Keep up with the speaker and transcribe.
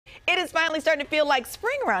It is finally starting to feel like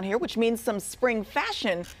spring around here, which means some spring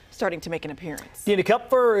fashion starting to make an appearance. Dina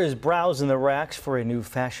Kupfer is browsing the racks for a new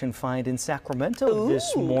fashion find in Sacramento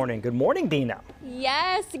this morning. Good morning, Dina.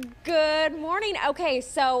 Yes, good morning. Okay,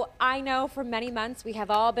 so I know for many months we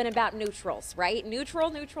have all been about neutrals, right?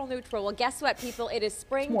 Neutral, neutral, neutral. Well, guess what, people? It is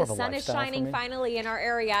spring. The sun is shining finally in our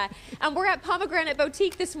area. And we're at Pomegranate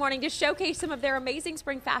Boutique this morning to showcase some of their amazing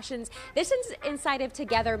spring fashions. This is inside of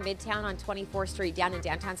Together Midtown on 24th Street down in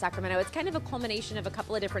downtown Sacramento. It's kind of a culmination of a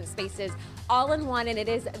couple of different spaces all in one, and it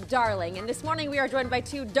is darling. And this morning we are joined by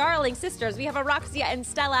two darling sisters. We have Araxia and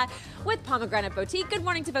Stella with Pomegranate Boutique. Good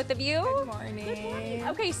morning to both of you. Good morning. Good morning.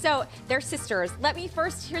 Okay, so they're sisters. Let me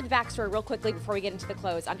first hear the backstory real quickly before we get into the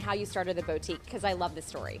clothes on how you started the boutique, because I love this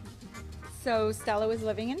story. So Stella was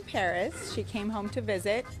living in Paris. She came home to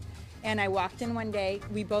visit, and I walked in one day.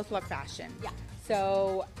 We both love fashion. Yeah.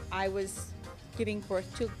 So I was giving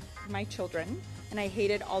birth to my children, and I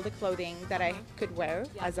hated all the clothing that I could wear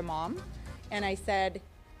as a mom. And I said,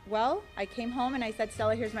 well, I came home and I said,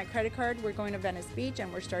 Stella, here's my credit card. We're going to Venice Beach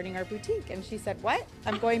and we're starting our boutique. And she said, what?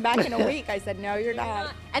 I'm going back in a week. I said, no, you're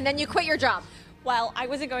not. And then you quit your job. Well, I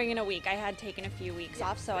wasn't going in a week. I had taken a few weeks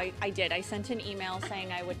off, so I did. I sent an email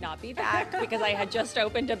saying I would not be back because I had just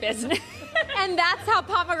opened a business. And that's how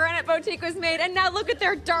Pomegranate Boutique was made. And now look at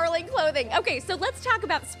their darling clothing. Okay, so let's talk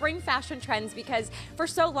about spring fashion trends, because for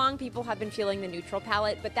so long people have been feeling the neutral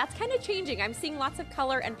palette, but that's kind of changing. I'm seeing lots of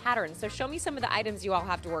color and patterns. So show me some of the items you all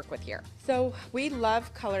have to work with here. So we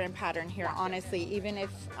love color and pattern here, honestly, even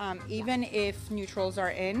if neutrals are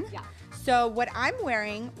in. Yeah. So what I'm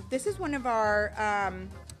wearing, this is one of our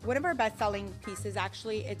best-selling pieces.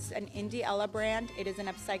 Actually, it's an Ella brand. It is an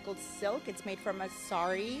upcycled silk. It's made from a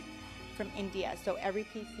sari from India. So every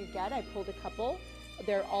piece you get, I pulled a couple.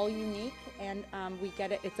 They're all unique, and we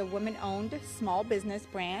get it. It's a woman-owned small business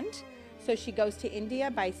brand. So she goes to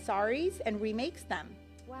India, buys saris, and remakes them.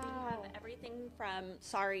 Wow. Everything from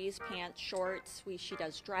saris, pants, shorts. She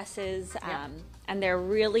does dresses, and they're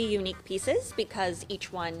really unique pieces because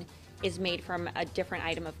each one is made from a different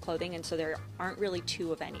item of clothing, and so there aren't really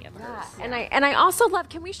two of any of hers. And I also love,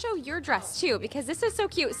 can we show your dress too, because this is so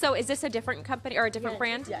cute. So is this a different company or a different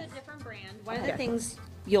brand? It's a different brand. One of the things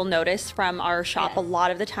you'll notice from our shop a lot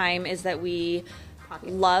of the time is that we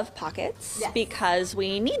love pockets because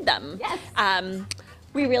we need them. Yes.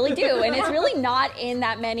 We really do, and it's really not in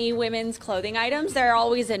that many women's clothing items. They're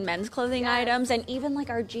always in men's clothing items, and even like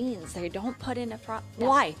our jeans, they don't put in a front.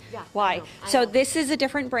 Why? Yeah, why? I know. So this is a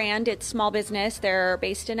different brand. It's small business. They're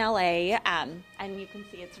based in LA, and you can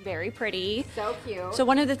see it's very pretty. So cute. So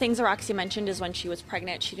one of the things Araxia mentioned is when she was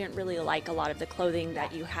pregnant, she didn't really like a lot of the clothing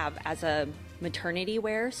that you have as a maternity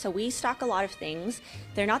wear. So we stock a lot of things.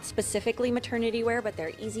 They're not specifically maternity wear, but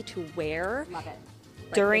they're easy to wear. Love it.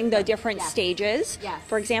 During the different stages. Yes.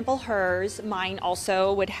 For example, hers, mine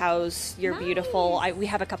also would house your beautiful, we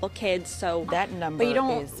have a couple kids, so that number but you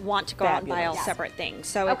don't is want to go out and buy all separate things.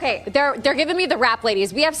 So okay, they're giving me the wrap,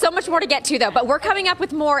 ladies. We have so much more to get to though, but we're coming up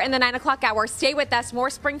with more in the 9 o'clock hour. Stay with us, more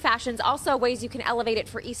spring fashions, also ways you can elevate it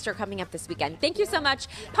for Easter coming up this weekend. Thank you so much.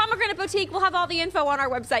 Pomegranate Boutique, we'll have all the info on our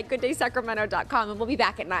website, gooddaysacramento.com, and we'll be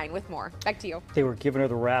back at 9 with more. Back to you. They were giving her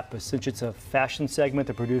the rap, but since it's a fashion segment,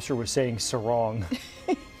 the producer was saying sarong.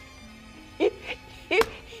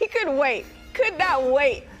 He could not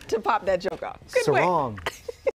wait to pop that joke off. Sarong.